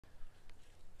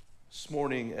This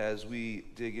morning, as we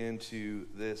dig into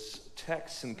this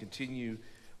text and continue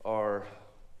our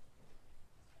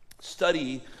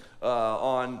study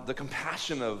on the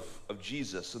compassion of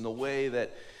Jesus and the way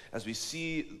that as we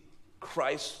see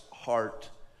Christ's heart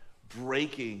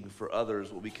breaking for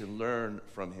others, what we can learn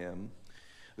from him.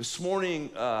 This morning,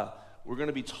 we're going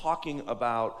to be talking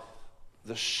about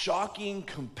the shocking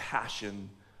compassion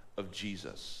of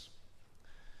Jesus.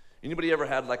 Anybody ever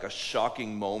had like a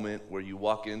shocking moment where you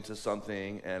walk into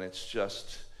something and it's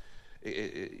just,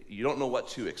 you don't know what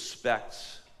to expect,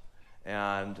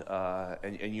 and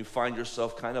you find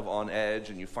yourself kind of on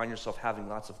edge and you find yourself having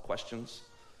lots of questions?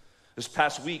 This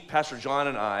past week, Pastor John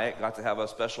and I got to have a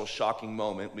special shocking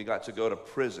moment. We got to go to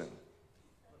prison.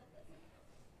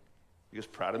 You guys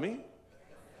proud of me?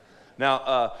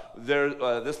 Now,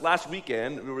 this last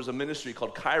weekend, there was a ministry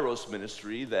called Kairos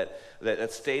Ministry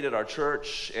that stayed at our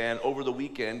church, and over the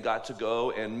weekend got to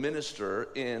go and minister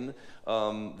in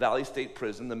Valley State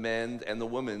Prison, the men's and the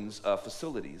women's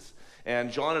facilities.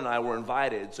 And John and I were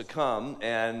invited to come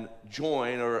and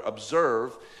join or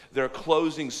observe their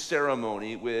closing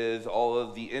ceremony with all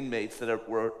of the inmates that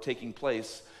were taking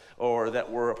place or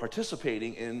that were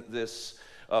participating in this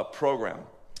program.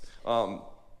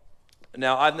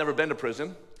 Now, I've never been to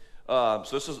prison, so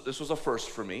this was a first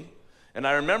for me. And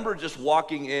I remember just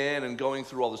walking in and going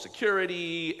through all the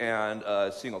security and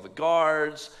seeing all the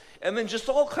guards, and then just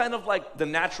all kind of like the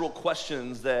natural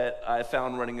questions that I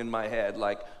found running in my head,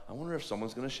 like, I wonder if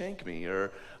someone's going to shank me,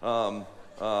 or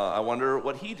I wonder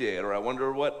what he did, or I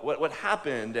wonder what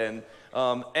happened, and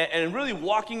really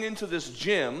walking into this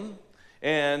gym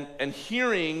and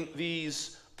hearing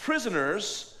these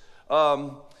prisoners,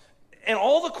 and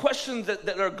all the questions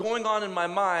that are going on in my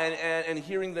mind, and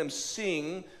hearing them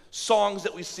sing songs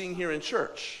that we sing here in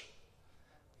church.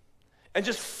 And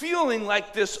just feeling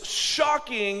like this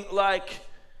shocking, like,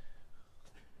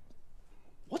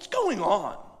 what's going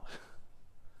on?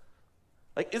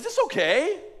 Like, is this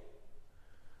okay?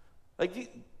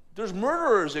 Like, there's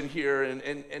murderers in here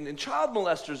and child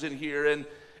molesters in here,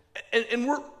 and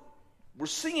we're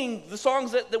singing the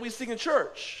songs that we sing in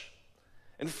church.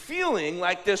 And feeling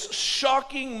like this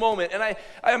shocking moment. And I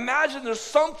imagine there's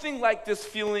something like this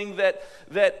feeling that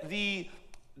the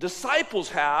disciples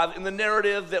have in the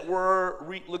narrative that we're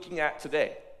looking at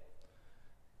today.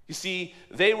 You see,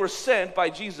 they were sent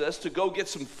by Jesus to go get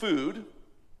some food,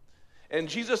 and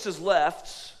Jesus is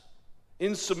left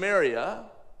in Samaria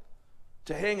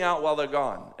to hang out while they're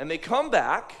gone. And they come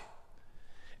back,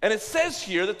 and it says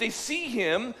here that they see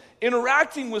him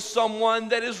interacting with someone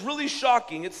that is really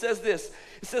shocking. It says this.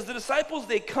 It says the disciples,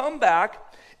 they come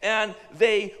back and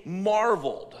they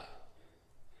marveled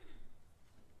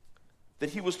that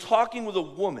he was talking with a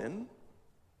woman,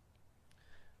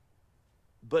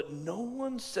 but no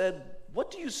one said, "What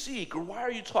do you seek?" or "Why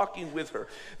are you talking with her?"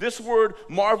 This word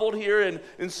marveled here, and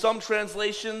in some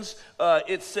translations,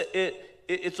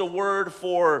 it's a word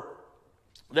for,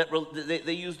 that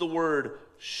they use the word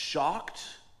shocked.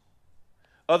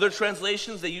 Other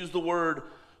translations, they use the word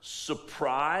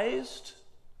surprised.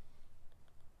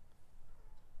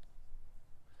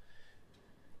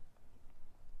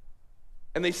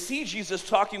 And they see Jesus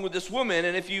talking with this woman,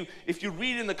 and if you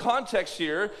read in the context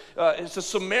here, it's a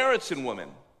Samaritan woman.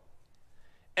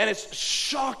 And it's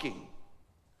shocking.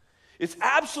 It's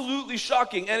absolutely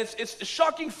shocking, and it's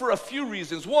shocking for a few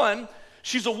reasons. One,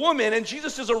 she's a woman, and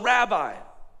Jesus is a rabbi.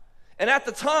 And at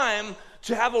the time,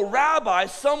 to have a rabbi,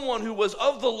 someone who was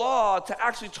of the law, to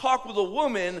actually talk with a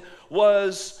woman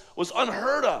was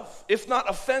unheard of, if not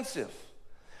offensive.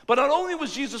 But not only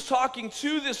was Jesus talking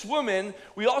to this woman,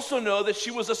 we also know that she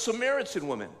was a Samaritan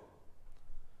woman.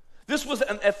 This was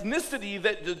an ethnicity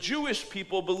that the Jewish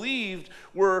people believed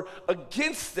were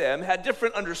against them, had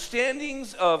different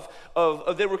understandings of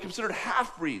they were considered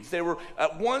half-breeds. They were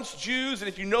at once Jews, and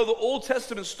if you know the Old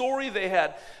Testament story, they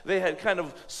had kind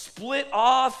of split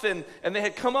off, and they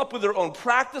had come up with their own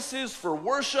practices for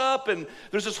worship, and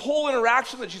there's this whole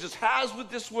interaction that Jesus has with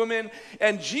this woman,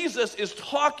 and Jesus is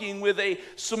talking with a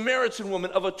Samaritan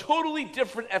woman of a totally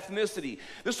different ethnicity.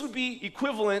 This would be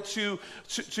equivalent to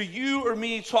you or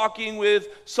me talking with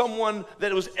someone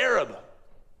that was Arab.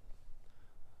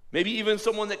 Maybe even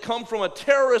someone that come from a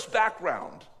terrorist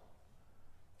background.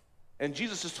 And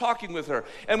Jesus is talking with her.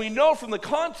 And we know from the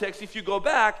context, if you go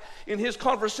back, in his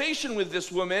conversation with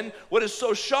this woman, what is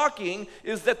so shocking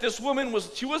is that this woman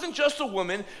she wasn't just a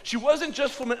woman, she wasn't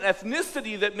just from an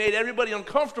ethnicity that made everybody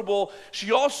uncomfortable,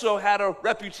 she also had a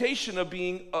reputation of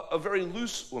being a very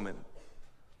loose woman.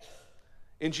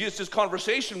 In Jesus'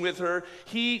 conversation with her,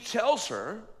 he tells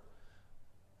her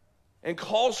and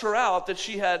calls her out that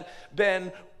she had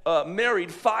been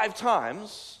married 5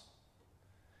 times,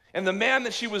 and the man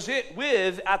that she was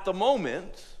with at the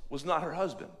moment was not her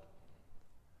husband.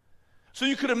 So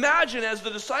you could imagine as the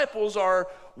disciples are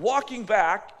walking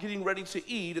back, getting ready to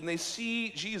eat, and they see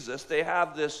Jesus, they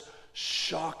have this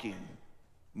shocking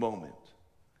moment.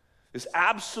 This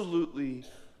absolutely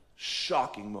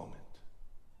shocking moment.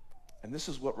 And this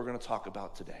is what we're going to talk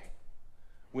about today.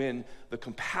 When the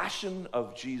compassion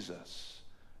of Jesus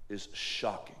is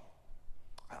shocking.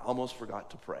 I almost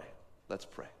forgot to pray. Let's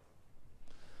pray.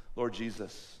 Lord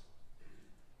Jesus,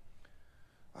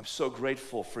 I'm so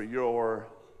grateful for your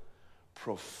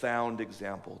profound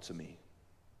example to me.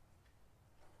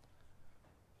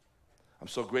 I'm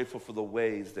so grateful for the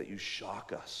ways that you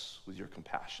shock us with your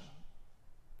compassion.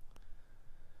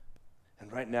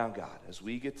 And right now, God, as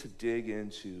we get to dig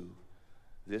into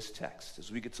this text,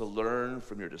 as we get to learn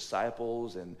from your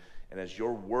disciples, and as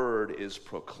your word is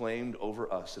proclaimed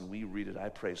over us and we read it, I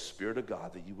pray, Spirit of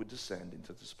God, that you would descend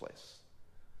into this place.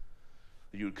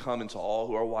 That you would come into all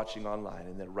who are watching online,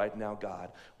 and that right now,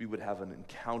 God, we would have an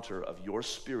encounter of your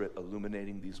Spirit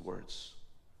illuminating these words,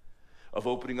 of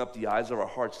opening up the eyes of our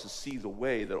hearts to see the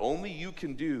way that only you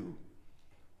can do,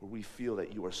 where we feel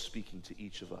that you are speaking to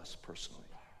each of us personally.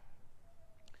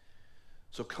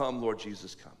 So come, Lord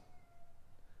Jesus, come.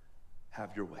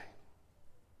 Have your way.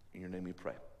 In your name we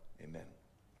pray. Amen.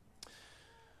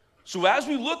 So as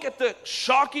we look at the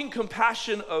shocking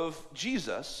compassion of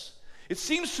Jesus, it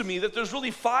seems to me that there's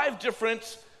really 5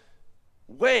 different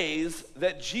ways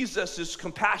that Jesus'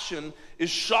 compassion is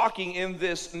shocking in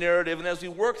this narrative. And as we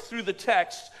work through the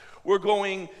text, we're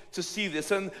going to see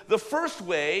this. And the first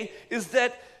way is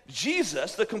that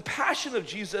Jesus, the compassion of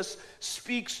Jesus,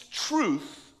 speaks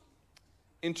truth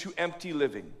into empty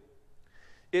living.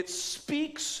 It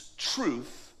speaks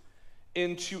truth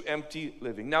into empty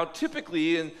living. Now,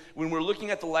 typically, when we're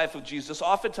looking at the life of Jesus,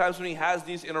 oftentimes when he has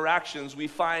these interactions, we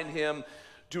find him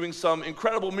doing some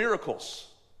incredible miracles.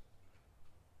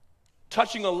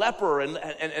 Touching a leper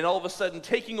and all of a sudden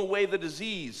taking away the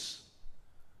disease.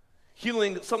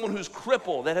 Healing someone who's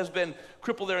crippled, that has been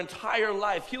crippled their entire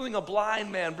life. Healing a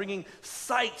blind man, bringing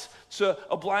sight to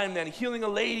a blind man. Healing a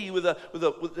lady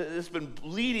that's been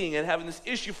bleeding and having this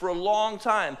issue for a long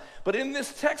time. But in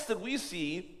this text that we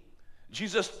see,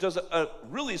 Jesus does a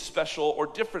really special or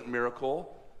different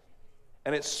miracle,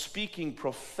 and it's speaking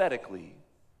prophetically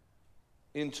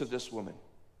into this woman.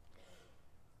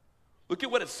 Look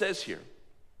at what it says here.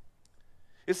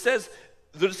 It says,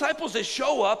 the disciples, they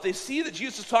show up, they see that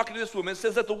Jesus is talking to this woman. It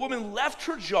says that the woman left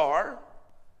her jar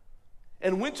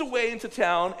and went away into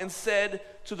town and said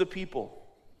to the people,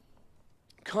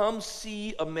 "Come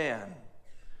see a man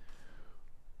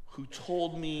who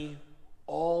told me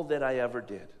all that I ever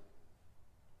did.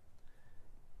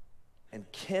 And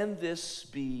can this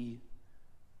be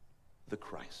the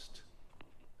Christ?"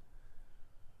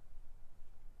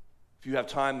 If you have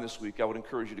time this week, I would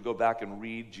encourage you to go back and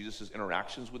read Jesus'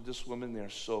 interactions with this woman.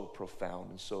 They're so profound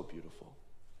and so beautiful.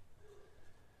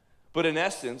 But in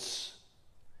essence,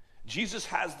 Jesus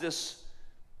has this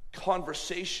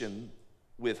conversation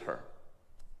with her.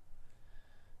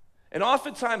 And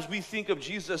oftentimes we think of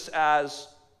Jesus as,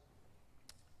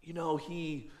 he's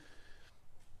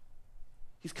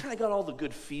kind of got all the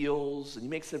good feels, and he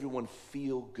makes everyone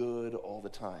feel good all the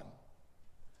time.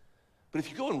 But if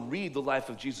you go and read the life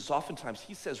of Jesus, oftentimes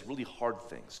he says really hard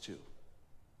things too.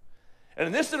 And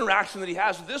in this interaction that he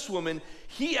has with this woman,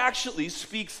 he actually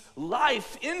speaks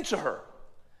life into her.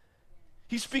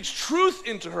 He speaks truth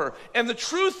into her. And the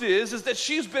truth is that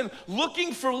she's been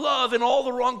looking for love in all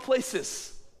the wrong places.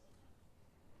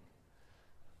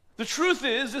 The truth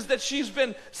is that she's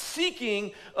been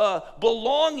seeking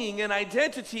belonging and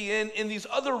identity in these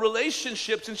other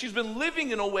relationships, and she's been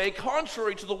living in a way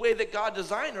contrary to the way that God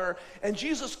designed her, and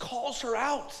Jesus calls her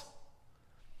out.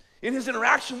 In his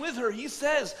interaction with her, he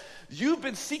says, "You've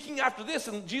been seeking after this,"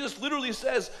 and Jesus literally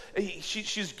says,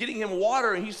 she's getting him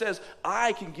water, and he says,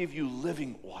 "I can give you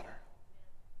living water."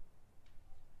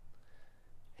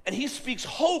 And he speaks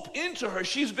hope into her.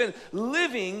 She's been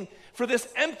living for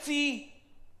this empty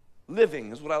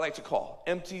living, is what I like to call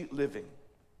empty living.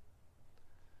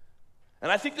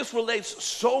 And I think this relates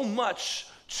so much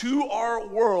to our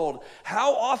world.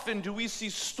 How often do we see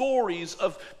stories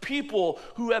of people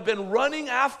who have been running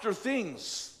after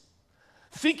things,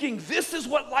 thinking this is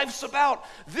what life's about,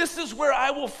 this is where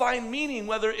I will find meaning,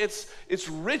 whether it's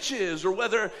riches or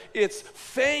whether it's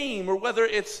fame or whether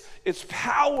it's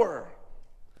power.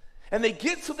 And they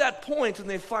get to that point and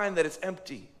they find that it's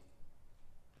empty.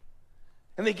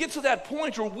 And they get to that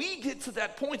point, or we get to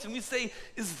that point, and we say,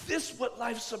 is this what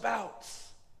life's about?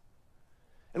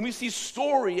 And we see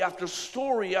story after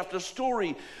story after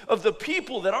story of the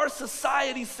people that our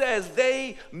society says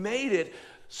they made it,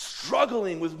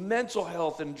 struggling with mental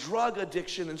health and drug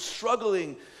addiction, and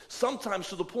struggling sometimes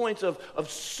to the point of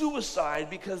suicide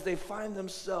because they find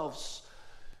themselves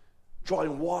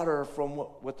drawing water from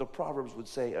what the Proverbs would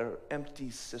say are empty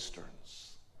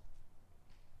cisterns.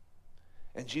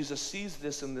 And Jesus sees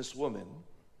this in this woman,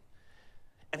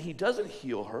 and he doesn't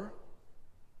heal her.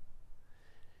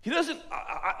 He doesn't,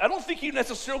 I don't think he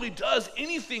necessarily does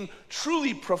anything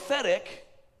truly prophetic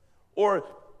or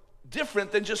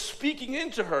different than just speaking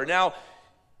into her. Now,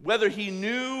 whether he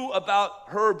knew about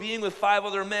her being with 5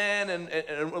 other men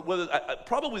and whether,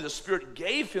 probably the Spirit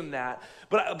gave him that,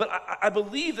 but I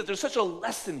believe that there's such a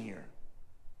lesson here.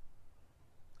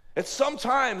 And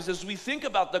sometimes as we think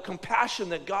about the compassion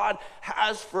that God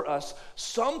has for us,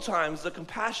 sometimes the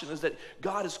compassion is that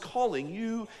God is calling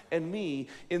you and me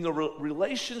in the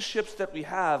relationships that we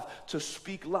have to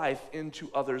speak life into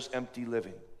others' empty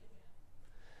living.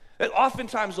 And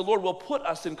oftentimes the Lord will put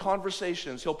us in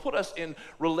conversations, he'll put us in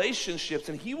relationships,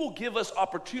 and he will give us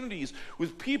opportunities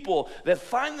with people that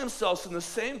find themselves in the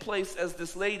same place as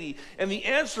this lady. And the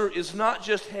answer is not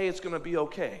just, hey, it's going to be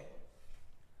okay.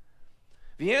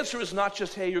 The answer is not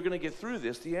just, hey, you're going to get through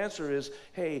this. The answer is,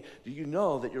 hey, do you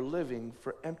know that you're living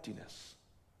for emptiness?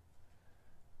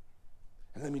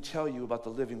 And let me tell you about the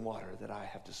living water that I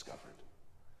have discovered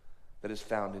that is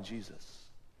found in Jesus.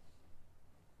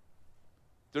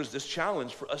 There's this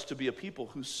challenge for us to be a people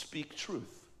who speak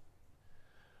truth.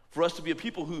 For us to be a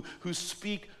people who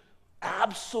speak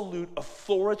absolute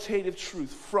authoritative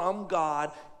truth from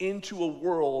God into a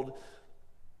world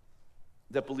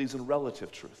that believes in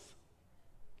relative truth.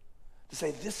 To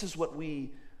say, this is what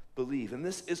we believe. And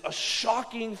this is a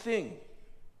shocking thing.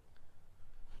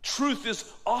 Truth is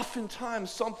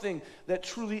oftentimes something that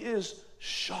truly is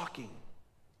shocking.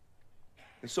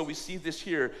 And so we see this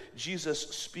here. Jesus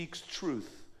speaks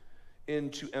truth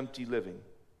into empty living.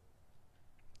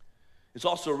 It's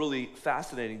also really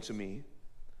fascinating to me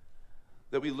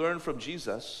that we learn from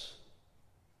Jesus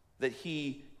that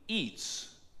he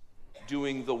eats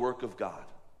doing the work of God.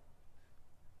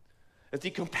 That the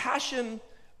compassion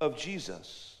of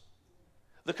Jesus,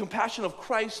 the compassion of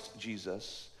Christ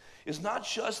Jesus, is not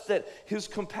just that his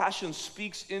compassion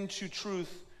speaks into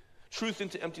truth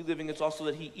into empty living, it's also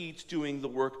that he eats doing the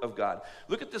work of God.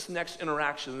 Look at this next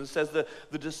interaction. It says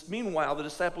meanwhile, the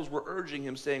disciples were urging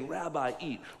him, saying, Rabbi,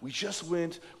 eat. We just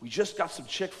got some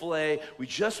Chick-fil-A, we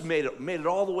just made it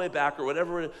all the way back, or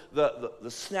whatever the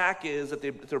snack is that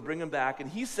they're bringing back. And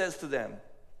he says to them,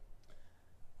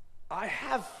 I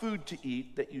have food to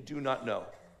eat that you do not know.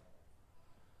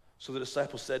 So the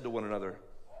disciples said to one another,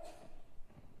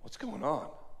 what's going on?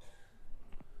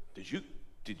 Did you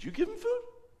give him food?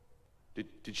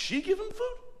 Did she give him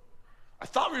food? I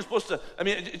thought we were supposed to,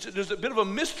 there's a bit of a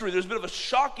mystery, there's a bit of a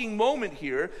shocking moment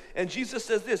here. And Jesus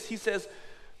says this, he says,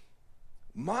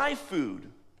 my food,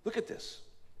 look at this,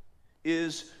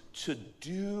 is to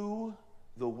do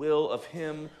the will of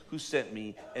him who sent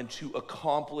me and to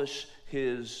accomplish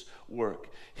his work.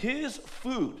 His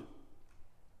food,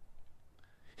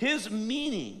 his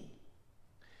meaning,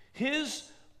 his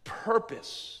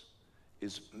purpose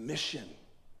is mission.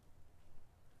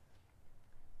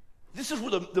 This is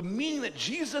what the meaning that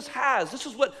Jesus has. This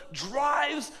is what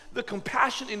drives the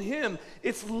compassion in him.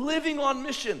 It's living on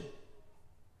mission.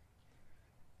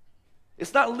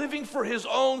 It's not living for his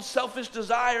own selfish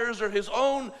desires or his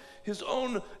own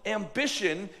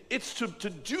ambition. It's to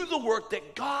do the work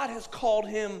that God has called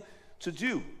him to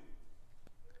do.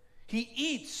 He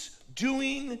eats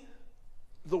doing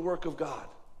the work of God.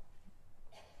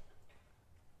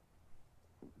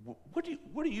 What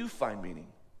do you find meaning?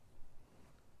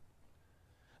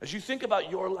 As you think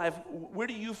about your life, where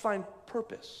do you find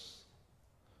purpose?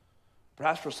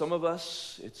 Perhaps for some of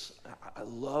us, it's, I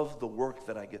love the work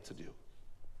that I get to do.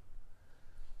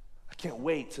 I can't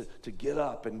wait to get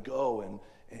up and go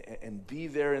and be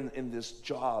there in this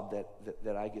job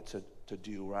that I get to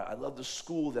do. Right? I love the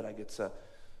school that I get to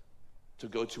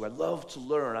go to. I love to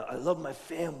learn. I love my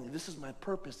family. This is my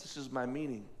purpose. This is my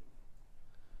meaning.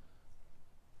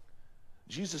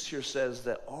 Jesus here says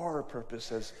that our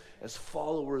purpose as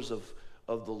followers of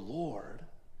the Lord,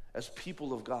 as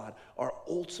people of God, our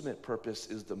ultimate purpose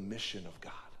is the mission of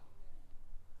God.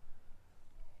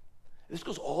 This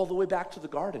goes all the way back to the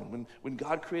garden. When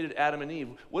God created Adam and Eve,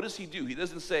 what does he do? He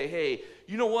doesn't say, hey,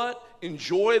 you know what?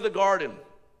 Enjoy the garden.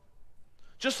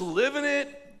 Just live in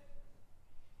it.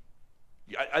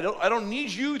 I don't need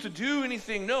you to do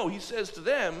anything. No, he says to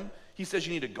them, he says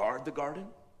you need to guard the garden.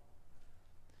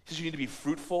 He says you need to be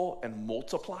fruitful and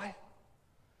multiply.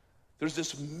 There's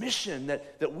this mission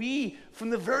that we,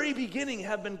 from the very beginning,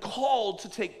 have been called to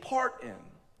take part in.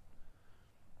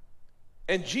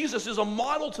 And Jesus is a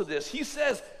model to this. He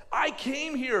says, I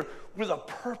came here with a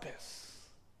purpose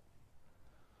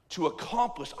to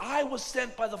accomplish. I was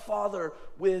sent by the Father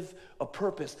with a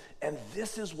purpose. And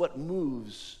this is what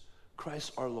moves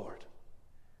Christ our Lord.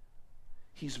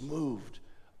 He's moved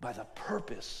by the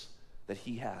purpose that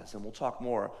he has. And we'll talk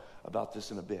more about this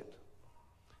in a bit.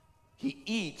 He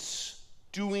eats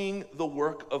doing the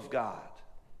work of God.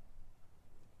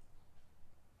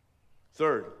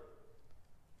 Third,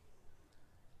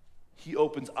 he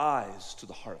opens eyes to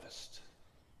the harvest.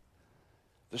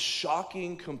 The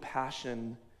shocking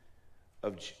compassion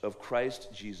of Christ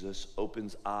Jesus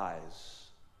opens eyes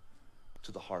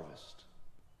to the harvest.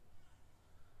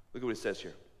 Look at what he says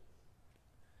here.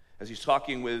 As he's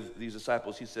talking with these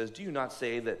disciples, he says, do you not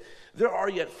say that there are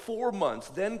yet 4 months,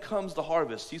 then comes the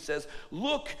harvest? He says,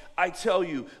 look, I tell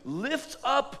you, lift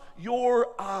up your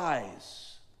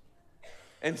eyes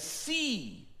and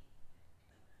see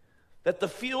that the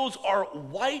fields are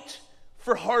white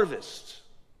for harvest.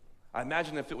 I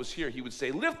imagine if it was here, he would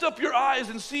say, lift up your eyes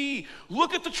and see,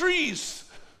 look at the trees.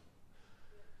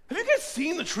 Have you guys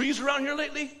seen the trees around here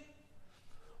lately?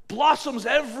 Blossoms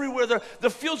everywhere. The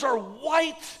fields are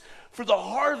white for the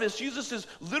harvest. Jesus is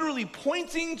literally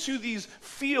pointing to these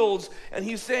fields, and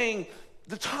he's saying,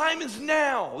 the time is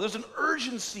now. There's an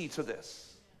urgency to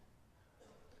this.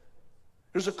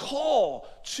 There's a call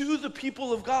to the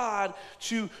people of God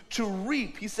to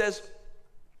reap. He says,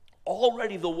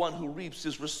 already the one who reaps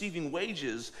is receiving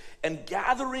wages and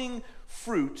gathering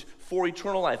fruit for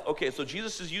eternal life. Okay, so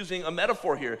Jesus is using a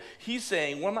metaphor here. He's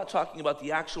saying, well, I'm not talking about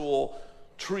the actual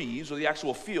trees or the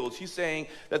actual fields. He's saying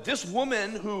that this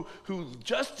woman who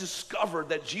just discovered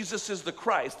that Jesus is the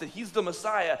Christ, that he's the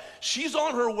Messiah, she's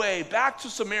on her way back to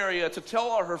Samaria to tell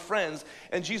all her friends,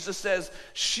 and Jesus says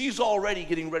she's already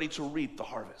getting ready to reap the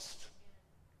harvest.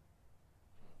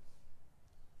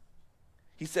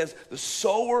 He says, the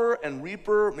sower and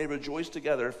reaper may rejoice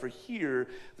together, for here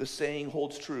the saying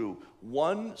holds true.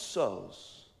 One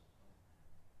sows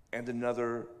and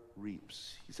another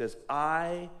reaps. He says,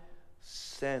 I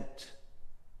sent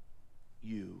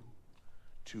you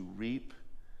to reap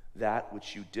that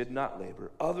which you did not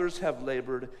labor. Others have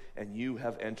labored, and you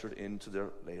have entered into their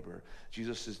labor.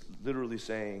 Jesus is literally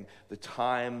saying, the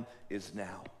time is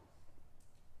now.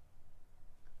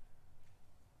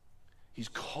 He's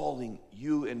calling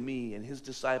you and me and his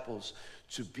disciples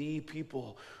to be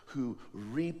people who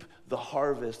reap the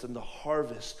harvest, and the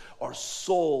harvest are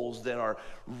souls that are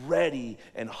ready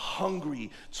and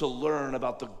hungry to learn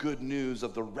about the good news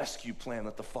of the rescue plan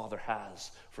that the Father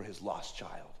has for his lost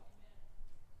child.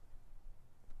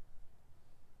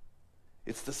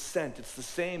 It's the sent. It's the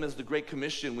same as the Great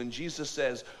Commission when Jesus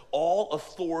says, all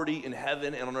authority in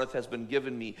heaven and on earth has been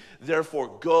given me.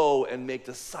 Therefore, go and make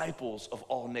disciples of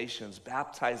all nations,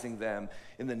 baptizing them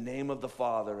in the name of the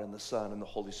Father and the Son and the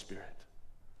Holy Spirit.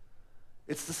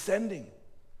 It's the sending.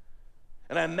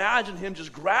 And I imagine him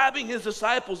just grabbing his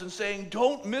disciples and saying,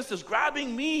 don't miss this.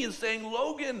 Grabbing me and saying,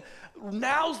 Logan,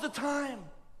 now's the time.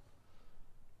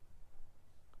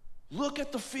 Look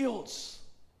at the fields.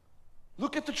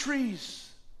 Look at the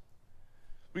trees.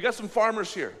 We got some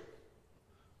farmers here.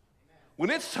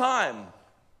 When it's time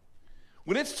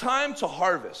to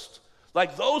harvest,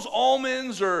 like those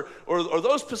almonds or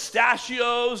those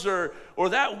pistachios or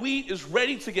that wheat is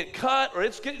ready to get cut or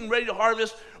it's getting ready to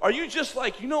harvest, are you just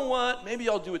like, you know what, maybe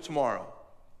I'll do it tomorrow?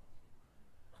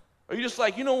 Are you just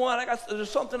like, you know what, there's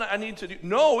something I need to do?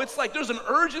 No, it's like there's an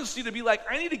urgency to be like,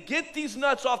 I need to get these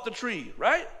nuts off the tree,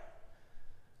 right?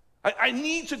 I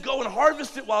need to go and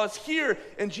harvest it while it's here.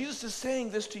 And Jesus is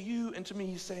saying this to you and to me.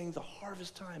 He's saying the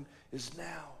harvest time is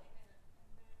now.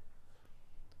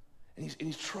 And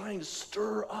he's trying to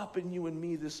stir up in you and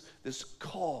me this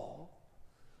call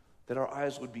that our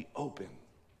eyes would be open.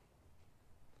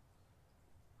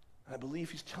 And I believe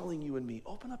he's telling you and me,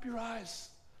 open up your eyes.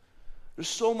 There's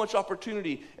so much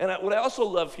opportunity. And what I also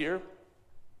love here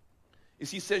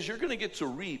is he says you're going to get to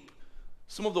reap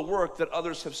some of the work that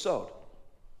others have sowed.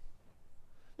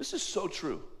 This is so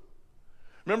true.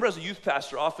 Remember, as a youth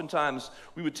pastor, oftentimes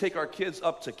we would take our kids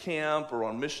up to camp or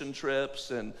on mission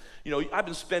trips, and I've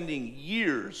been spending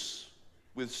years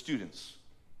with students.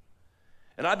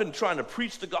 And I've been trying to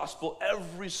preach the gospel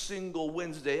every single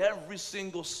Wednesday, every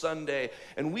single Sunday.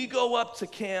 And we go up to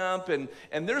camp, and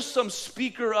there's some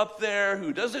speaker up there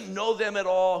who doesn't know them at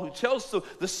all, who tells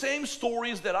the same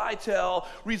stories that I tell,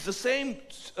 reads the same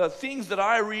things that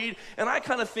I read, and I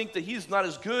kind of think that he's not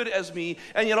as good as me.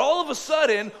 And yet all of a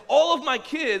sudden, all of my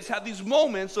kids have these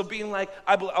moments of being like,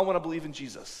 I want to believe in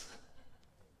Jesus.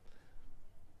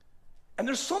 And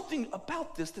there's something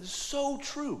about this that is so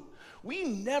true. We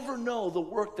never know the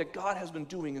work that God has been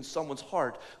doing in someone's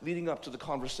heart leading up to the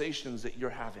conversations that you're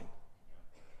having.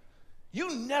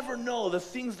 You never know the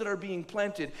things that are being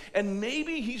planted. And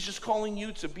maybe he's just calling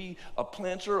you to be a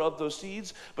planter of those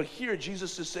seeds. But here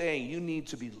Jesus is saying you need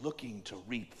to be looking to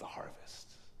reap the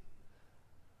harvest.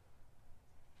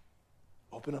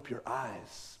 Open up your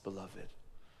eyes, beloved.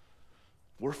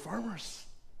 We're farmers.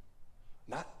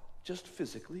 Not just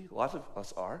physically, a lot of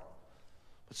us are.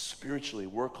 But spiritually,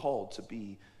 we're called to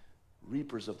be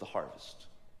reapers of the harvest.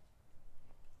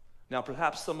 Now,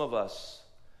 perhaps some of us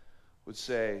would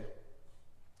say,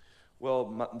 well,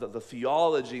 the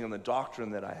theology and the doctrine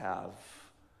that I have,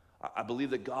 I believe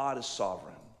that God is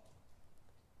sovereign.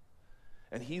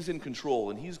 And he's in control,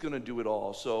 and he's going to do it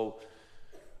all. So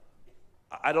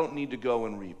I don't need to go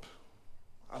and reap.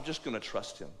 I'm just going to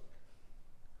trust him.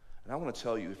 And I want to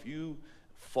tell you, if you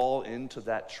fall into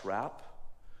that trap,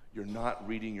 you're not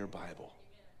reading your Bible.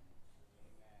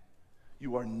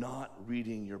 You are not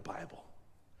reading your Bible.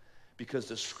 Because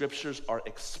the scriptures are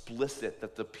explicit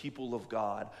that the people of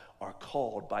God are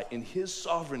called by, in his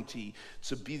sovereignty,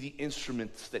 to be the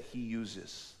instruments that he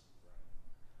uses.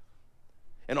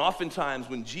 And oftentimes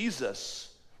when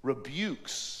Jesus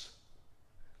rebukes,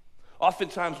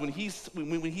 oftentimes when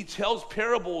he tells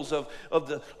parables of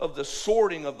the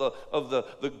sorting of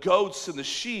the goats and the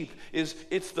sheep,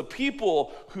 it's the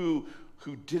people who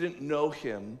didn't know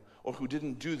him or who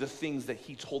didn't do the things that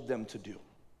he told them to do,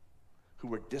 who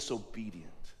were disobedient.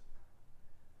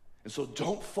 And so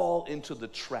don't fall into the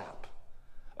trap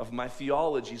of my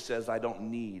theology says I don't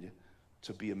need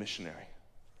to be a missionary.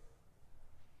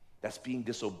 That's being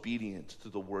disobedient to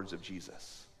the words of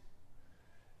Jesus.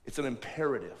 It's an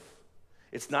imperative.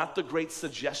 It's not the great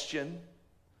suggestion.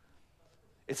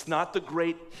 It's not the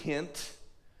great hint.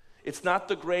 It's not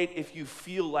the great if you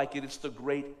feel like it. It's the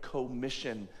great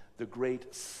commission, the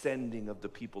great sending of the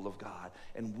people of God.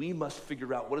 And we must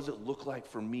figure out, what does it look like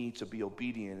for me to be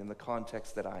obedient in the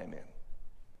context that I am in?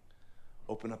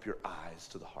 Open up your eyes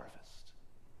to the harvest.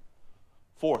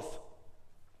 Fourth,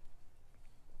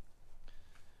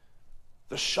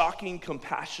 the shocking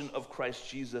compassion of Christ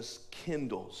Jesus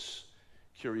kindles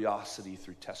curiosity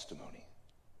through testimony.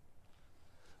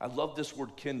 I love this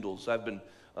word kindles. I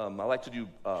like to do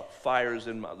fires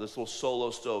in this little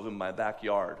solo stove in my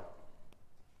backyard.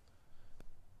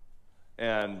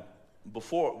 And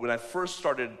when I first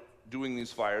started doing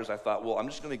these fires, I thought, well, I'm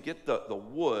just going to get the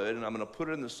wood and I'm going to put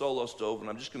it in the solo stove and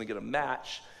I'm just going to get a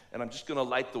match and I'm just going to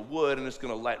light the wood and it's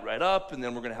going to light right up and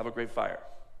then we're going to have a great fire.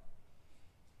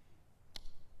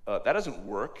 That doesn't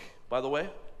work, by the way.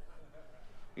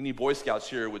 Any Boy Scouts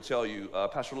here would tell you,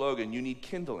 Pastor Logan, you need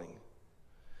kindling.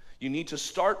 You need to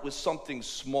start with something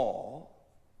small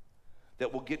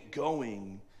that will get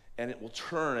going and it will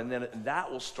turn, and then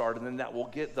that will start, and then that will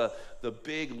get the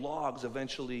big logs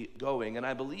eventually going. And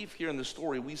I believe here in the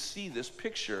story we see this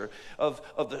picture of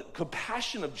the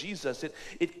compassion of Jesus.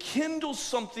 It kindles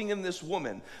something in this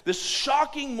woman. This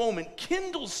shocking moment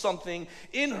kindles something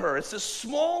in her. It's this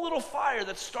small little fire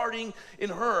that's starting in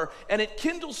her, and it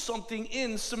kindles something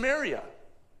in Samaria.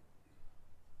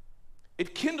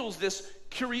 It kindles this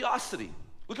curiosity.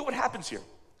 Look at what happens here.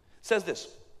 It says this.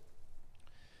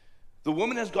 The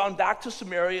woman has gone back to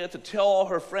Samaria to tell all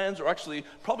her friends, or actually,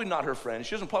 probably not her friends.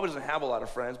 She probably doesn't have a lot of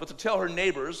friends, but to tell her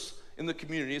neighbors in the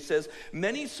community. It says,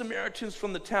 many Samaritans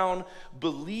from the town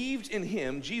believed in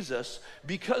him, Jesus,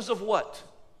 because of what?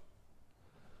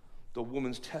 The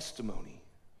woman's testimony.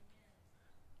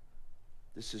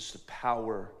 This is the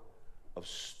power of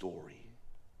story.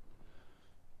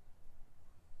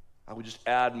 I would just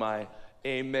add my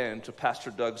amen to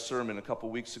Pastor Doug's sermon a couple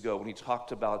weeks ago when he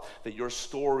talked about that your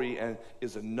story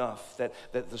is enough, that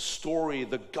the story,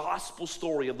 the gospel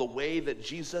story of the way that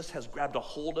Jesus has grabbed a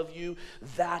hold of you,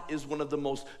 that is one of the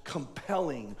most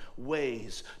compelling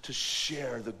ways to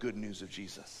share the good news of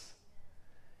Jesus.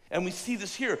 And we see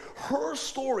this here. Her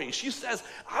story, she says,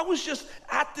 I was just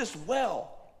at this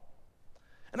well.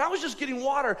 And I was just getting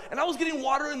water, and I was getting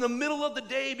water in the middle of the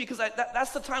day because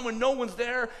that's the time when no one's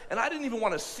there, and I didn't even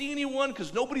want to see anyone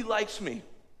because nobody likes me.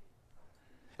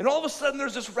 And all of a sudden,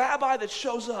 there's this rabbi that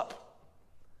shows up.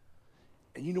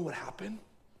 And you know what happened?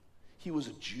 He was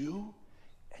a Jew,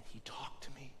 and he talked to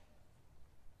me.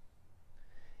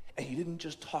 And he didn't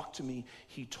just talk to me,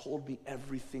 he told me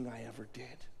everything I ever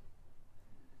did.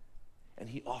 And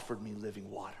he offered me living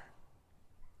water.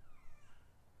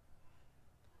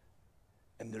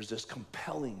 And there's this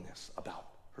compellingness about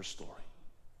her story.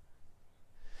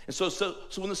 And so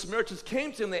when the Samaritans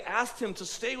came to him, they asked him to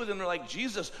stay with them. They're like,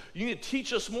 Jesus, you need to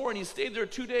teach us more. And he stayed there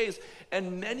 2 days.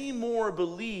 And many more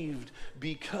believed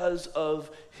because of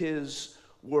his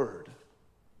word.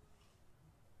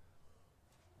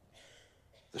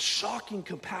 The shocking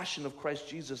compassion of Christ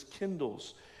Jesus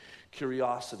kindles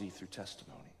curiosity through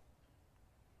testimony.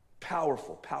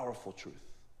 Powerful, powerful truth.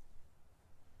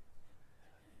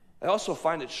 I also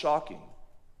find it shocking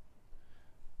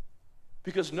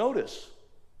because notice,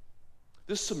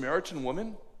 this Samaritan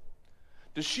woman,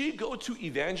 does she go to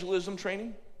evangelism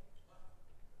training?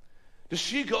 Does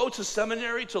she go to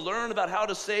seminary to learn about how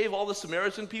to save all the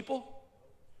Samaritan people?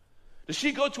 Does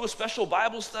she go to a special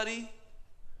Bible study?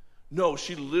 No,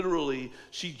 she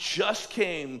just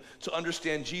came to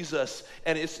understand Jesus,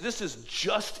 and this is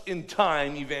just in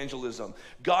time evangelism.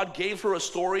 God gave her a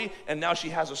story, and now she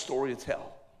has a story to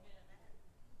tell.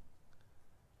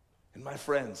 And my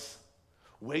friends,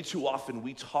 way too often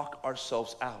we talk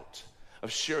ourselves out of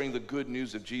sharing the good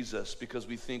news of Jesus because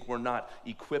we think we're not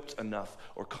equipped enough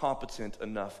or competent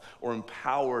enough or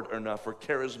empowered enough or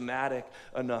charismatic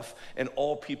enough, and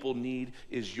all people need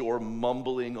is your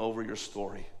mumbling over your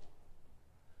story.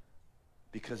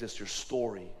 Because it's your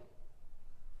story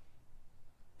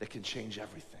that can change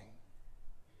everything.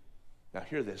 Now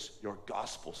hear this, your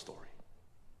gospel story.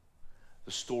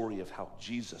 The story of how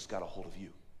Jesus got a hold of you.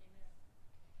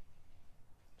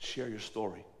 Share your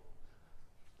story.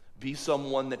 Be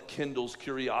someone that kindles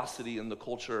curiosity in the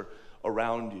culture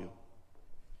around you.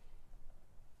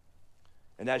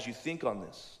 And as you think on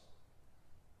this,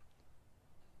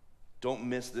 don't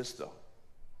miss this though.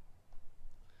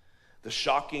 The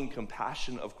shocking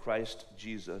compassion of Christ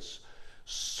Jesus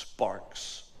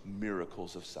sparks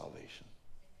miracles of salvation.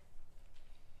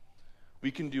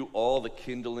 We can do all the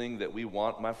kindling that we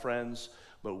want, my friends,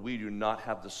 but we do not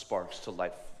have the sparks to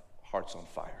light hearts on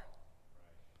fire.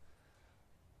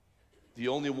 The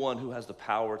only one who has the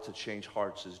power to change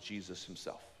hearts is Jesus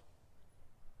himself.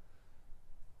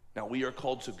 Now, we are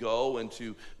called to go and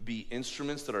to be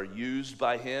instruments that are used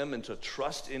by him and to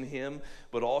trust in him,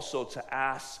 but also to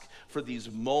ask for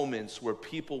these moments where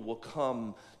people will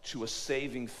come to a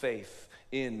saving faith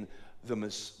in the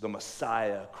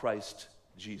Messiah, Christ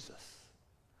Jesus.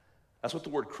 That's what the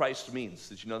word Christ means.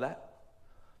 Did you know that?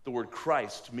 The word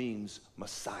Christ means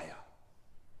Messiah.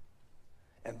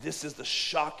 And this is the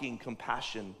shocking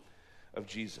compassion of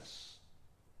Jesus.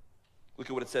 Look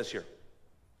at what it says here.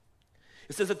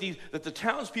 It says that the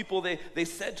townspeople, they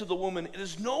said to the woman, it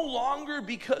is no longer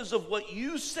because of what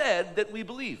you said that we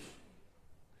believe.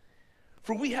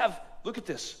 For we have, look at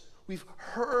this, we've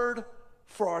heard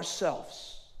for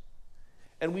ourselves.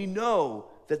 And we know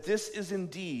that this is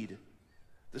indeed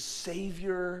the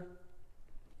Savior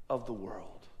of the world.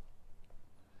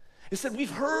 It said,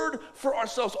 we've heard for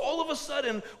ourselves. All of a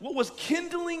sudden, what was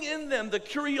kindling in them, the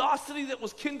curiosity that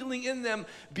was kindling in them,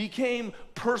 became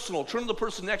personal. Turn to the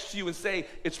person next to you and say,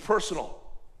 it's personal.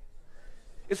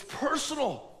 It's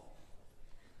personal.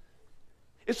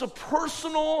 It's a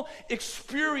personal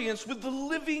experience with the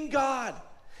living God.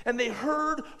 And they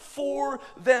heard for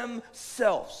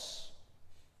themselves.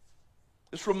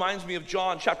 This reminds me of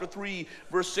John chapter 3,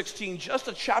 verse 16. Just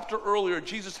a chapter earlier,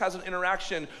 Jesus has an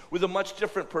interaction with a much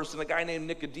different person, a guy named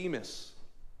Nicodemus.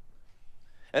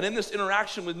 And in this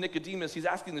interaction with Nicodemus, he's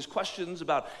asking these questions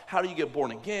about how do you get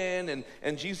born again?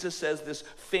 And Jesus says this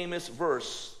famous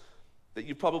verse that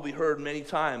you've probably heard many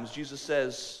times. Jesus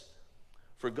says,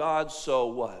 for God so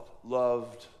what?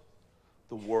 Loved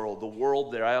the world. The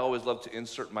world there, I always love to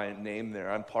insert my name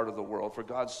there. I'm part of the world. For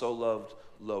God so loved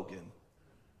Logan,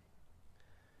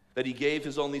 that he gave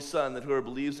his only son, that whoever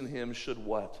believes in him should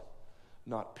what?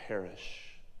 Not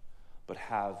perish, but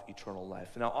have eternal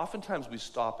life. Now, oftentimes we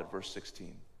stop at verse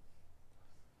 16.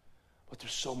 But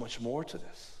there's so much more to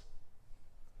this.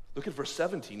 Look at verse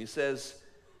 17. He says,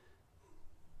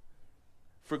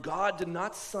 for God did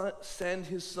not send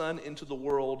his son into the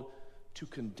world to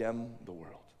condemn the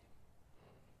world,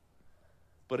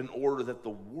 but in order that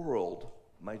the world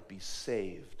might be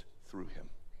saved through him.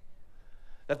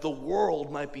 That the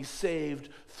world might be saved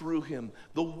through him.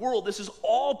 The world, this is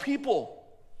all people,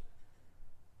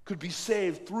 could be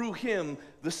saved through him,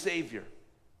 the Savior.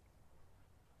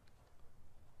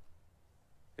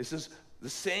 This is the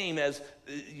same as,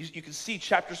 you can see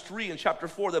chapters 3 and chapter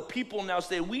 4, the people now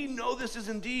say, we know this is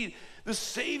indeed the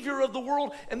Savior of the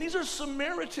world. And these are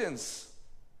Samaritans.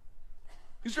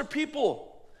 These are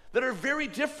people that are very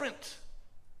different.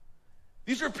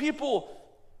 These are people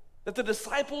that the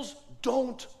disciples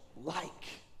don't like.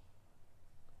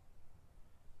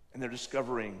 And they're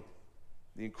discovering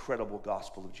the incredible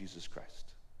gospel of Jesus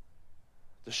Christ.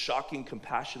 The shocking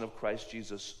compassion of Christ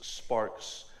Jesus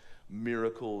sparks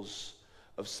miracles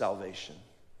of salvation.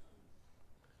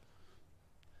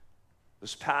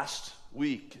 This past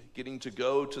week, getting to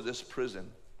go to this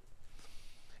prison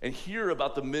and hear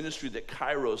about the ministry that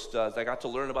Kairos does, I got to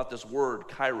learn about this word,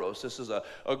 Kairos. This is a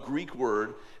Greek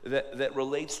word that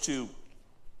relates to,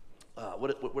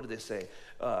 what did they say?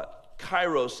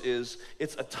 Kairos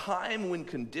it's a time when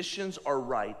conditions are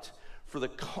right for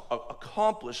the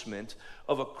accomplishment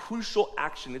of a crucial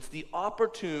action. It's the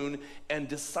opportune and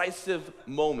decisive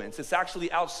moments. It's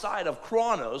actually outside of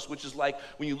chronos, which is like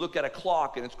when you look at a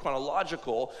clock and it's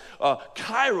chronological.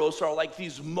 Kairos are like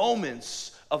these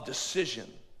moments of decision.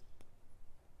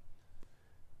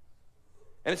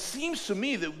 And it seems to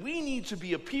me that we need to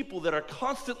be a people that are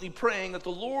constantly praying that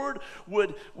the Lord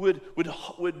would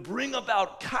bring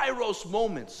about Kairos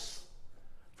moments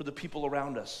for the people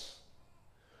around us.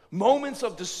 Moments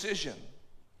of decision.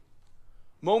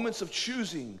 Moments of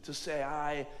choosing to say,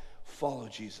 I follow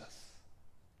Jesus.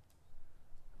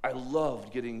 I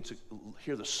loved getting to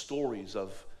hear the stories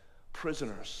of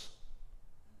prisoners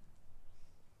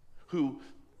who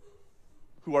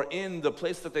are in the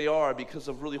place that they are because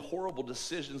of really horrible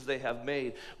decisions they have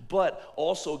made, but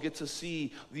also get to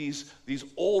see these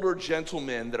older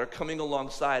gentlemen that are coming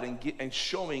alongside and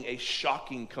showing a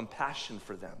shocking compassion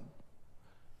for them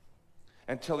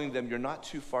and telling them, you're not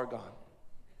too far gone,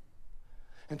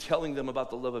 and telling them about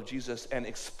the love of Jesus and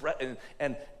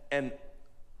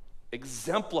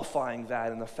exemplifying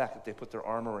that in the fact that they put their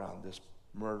arm around this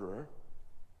murderer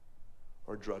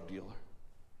or drug dealer.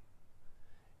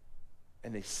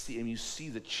 And you see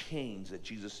the change that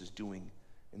Jesus is doing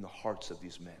in the hearts of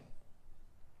these men.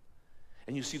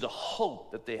 And you see the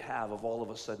hope that they have of all of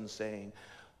a sudden saying,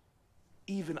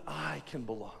 even I can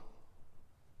belong.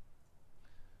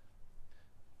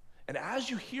 And as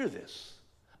you hear this,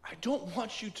 I don't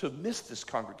want you to miss this,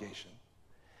 congregation.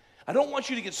 I don't want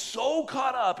you to get so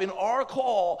caught up in our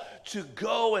call to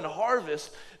go and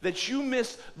harvest that you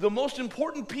miss the most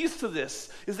important piece to this,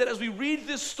 is that as we read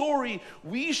this story,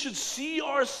 we should see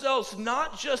ourselves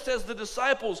not just as the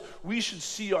disciples, we should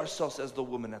see ourselves as the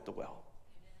woman at the well.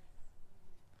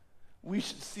 We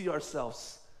should see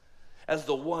ourselves as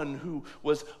the one who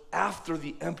was after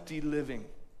the empty living.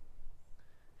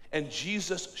 And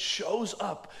Jesus shows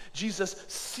up. Jesus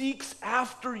seeks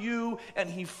after you, and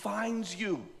he finds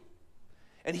you.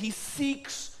 And he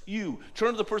seeks you.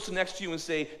 Turn to the person next to you and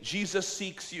say, Jesus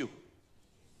seeks you.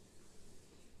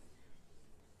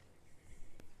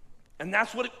 And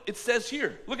that's what it says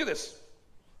here. Look at this.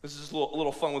 This is a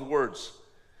little fun with words.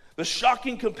 The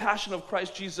shocking compassion of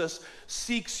Christ Jesus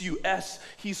seeks you. S,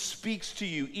 he speaks to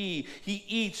you. E, he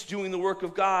eats doing the work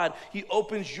of God. He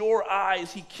opens your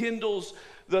eyes. He kindles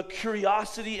the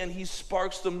curiosity, and he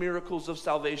sparks the miracles of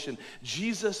salvation.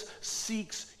 Jesus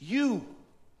seeks you.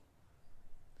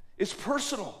 It's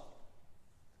personal.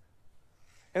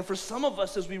 And for some of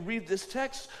us, as we read this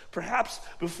text, perhaps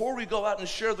before we go out and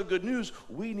share the good news,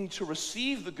 we need to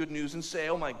receive the good news and say,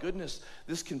 oh my goodness,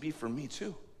 this can be for me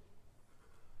too.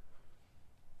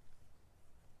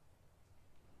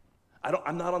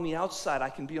 I'm not on the outside, I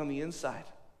can be on the inside.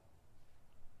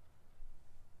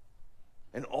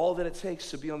 And all that it takes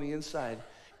to be on the inside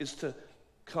is to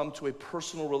come to a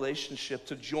personal relationship,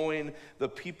 to join the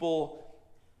people,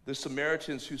 the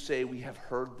Samaritans who say, we have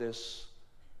heard this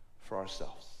for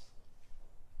ourselves.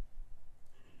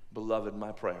 Beloved,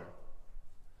 my prayer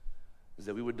is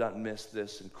that we would not miss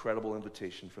this incredible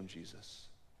invitation from Jesus.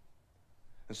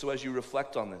 And so as you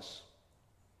reflect on this,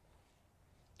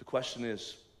 the question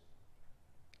is,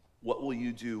 what will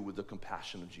you do with the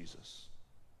compassion of Jesus?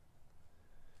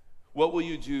 What will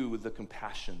you do with the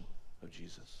compassion of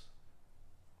Jesus?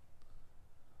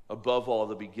 Above all,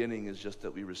 the beginning is just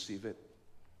that we receive it,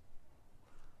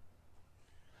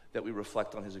 that we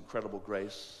reflect on his incredible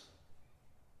grace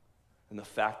and the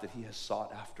fact that he has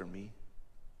sought after me.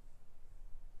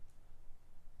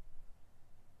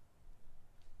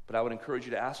 But I would encourage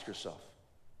you to ask yourself,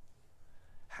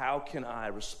 how can I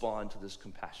respond to this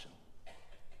compassion?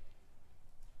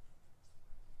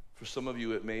 For some of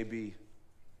you, it may be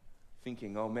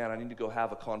thinking, oh man, I need to go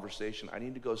have a conversation. I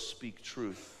need to go speak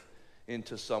truth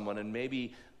into someone and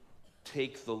maybe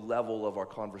take the level of our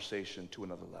conversation to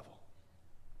another level.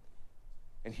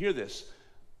 And hear this,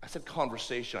 I said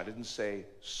conversation, I didn't say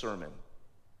sermon.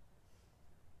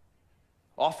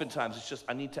 Oftentimes it's just,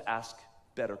 I need to ask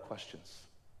better questions.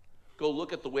 Go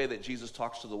look at the way that Jesus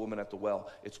talks to the woman at the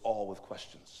well. It's all with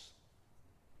questions.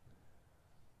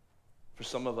 For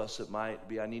some of us, it might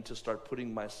be, I need to start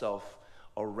putting myself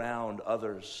around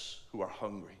others who are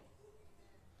hungry.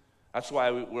 That's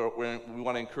why we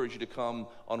want to encourage you to come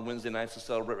on Wednesday nights to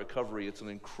celebrate recovery. It's an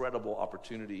incredible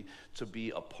opportunity to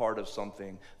be a part of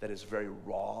something that is very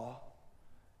raw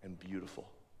and beautiful.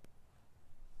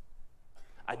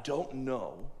 I don't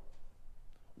know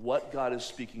what God is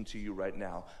speaking to you right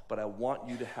now, but I want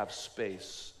you to have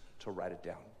space to write it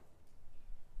down.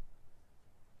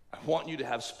 I want you to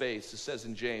have space. It says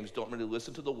in James, don't really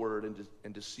listen to the word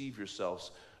and deceive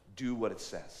yourselves. Do what it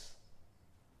says.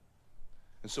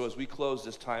 And so as we close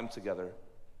this time together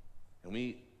and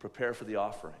we prepare for the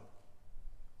offering,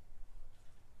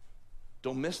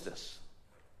 don't miss this.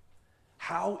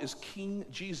 How is King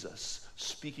Jesus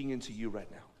speaking into you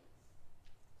right now?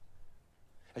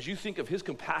 As you think of his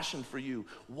compassion for you,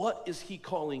 what is he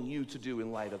calling you to do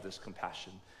in light of this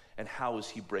compassion? And how is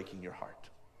he breaking your heart?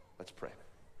 Let's pray.